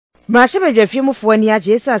Mrashebe fiumu fuani ya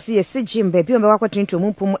jesa siye si jimbe biyo mbewa kwa tinto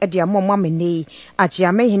mumpumu edi ya mwamene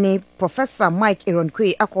ajiame hini Professor Mike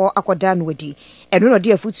Ironkwe ako danwedi enuno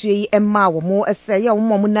diya futuye emma wamo ese ya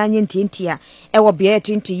umu munanye ntientia ewa biya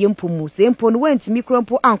tinti yimpumu se mponu wenti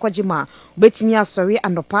mikrompo anko jima ubetimi asori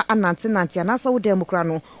anopa ananti anasa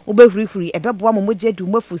udemokrano ubehurihuri ebebuwa mumuje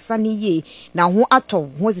dumefu sani ye na hu ato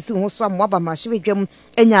hu sisi hu swa mwaba mrashebe jwem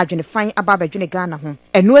enya adwene fine ababe jwene Ghana hu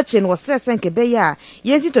enuwe chen wasese nkebe ya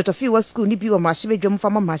yenzi totofi wa school ni biwa mrashebe jwem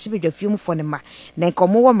fama mrashebe jwem fonema na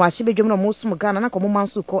nkomo wa mrashebe jwem na musu Ghana na komo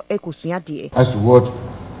mansu ko ekusunyadie. As to what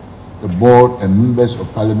the board and members of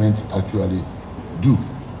parliament actually do.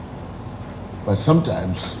 But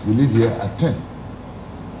sometimes we live here at 10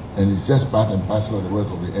 and it's just part and parcel of the work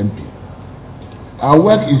of the MP. Our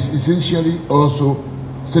work is essentially also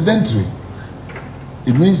sedentary.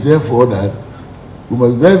 It means therefore that we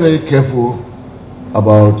must be very, very careful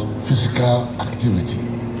about physical activity.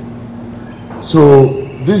 So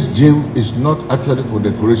this gym is not actually for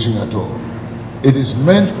decoration at all. It is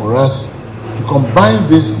meant for us to combine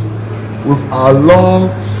this with our long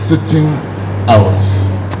sitting hours.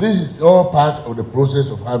 This is all part of the process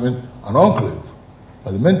of having an enclave,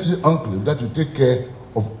 parliamentary enclave that will take care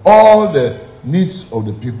of all the needs of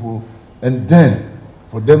the people and then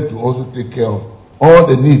for them to also take care of all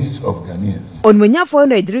the needs of Ghanaians. Onmunyafo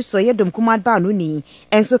no Idriso yedom kumad ba no ni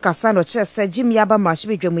enso kasa no kire se Jim yaba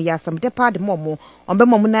mrashebe dwemu ya samde pad momo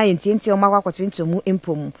onbemo na yentienti o makwa kwachintomu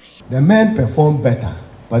impom. The men perform better,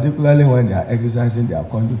 particularly when they are exercising their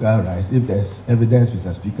conjugal rights, if there's evidence,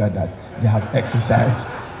 Mr. Speaker, that they have exercised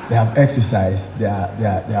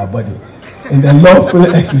their body in the lawful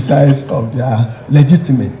exercise of their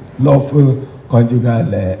legitimate lawful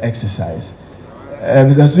conjugal exercise.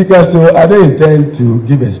 Mr. Speaker, so I don't intend to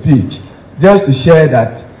give a speech, just to share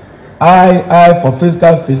that I for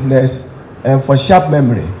physical fitness and for sharp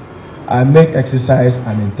memory, I make exercise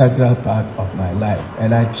an integral part of my life,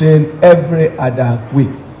 and I train every other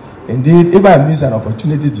week. Indeed, if I miss an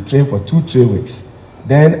opportunity to train for 2-3 weeks,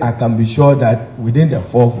 then I can be sure that within the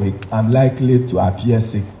 4th week, I'm likely to appear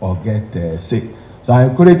sick or get sick. So I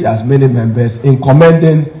encourage as many members in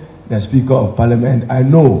commending the Speaker of Parliament. I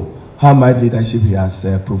know how much leadership he has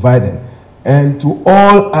provided. And to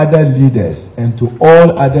all other leaders and to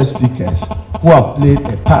all other speakers who have played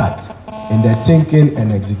a part in the thinking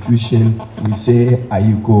and execution, we say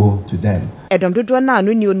ayiko to them. Edom dodo na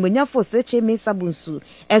anu ni onmunyafo se chemi sabunsu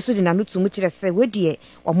enso di nanu tumu kire se wedie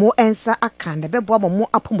omo ensa aka na bebo omo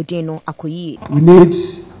apomuden no akoyie. We need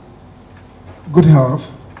good health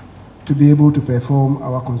to be able to perform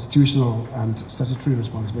our constitutional and statutory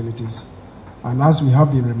responsibilities. And as we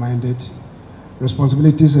have been reminded,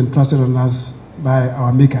 responsibilities entrusted on us by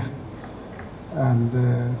our Maker. And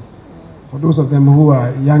for those of them who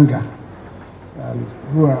are younger and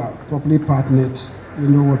who are properly partnered, you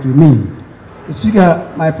know what we mean. The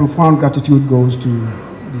Speaker, my profound gratitude goes to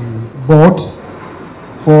the board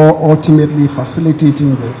for ultimately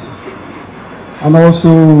facilitating this. And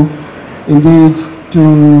also, indeed, to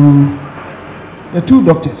the two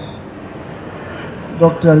doctors,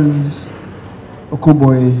 Doctors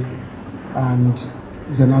Okuboy and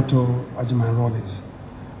Zenato Ajiman-Rawlings.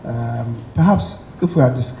 Perhaps if we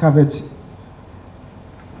had discovered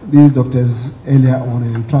these doctors earlier on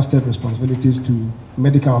and entrusted responsibilities to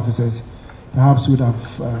medical officers, perhaps we would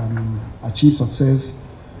have achieved success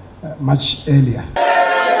much earlier.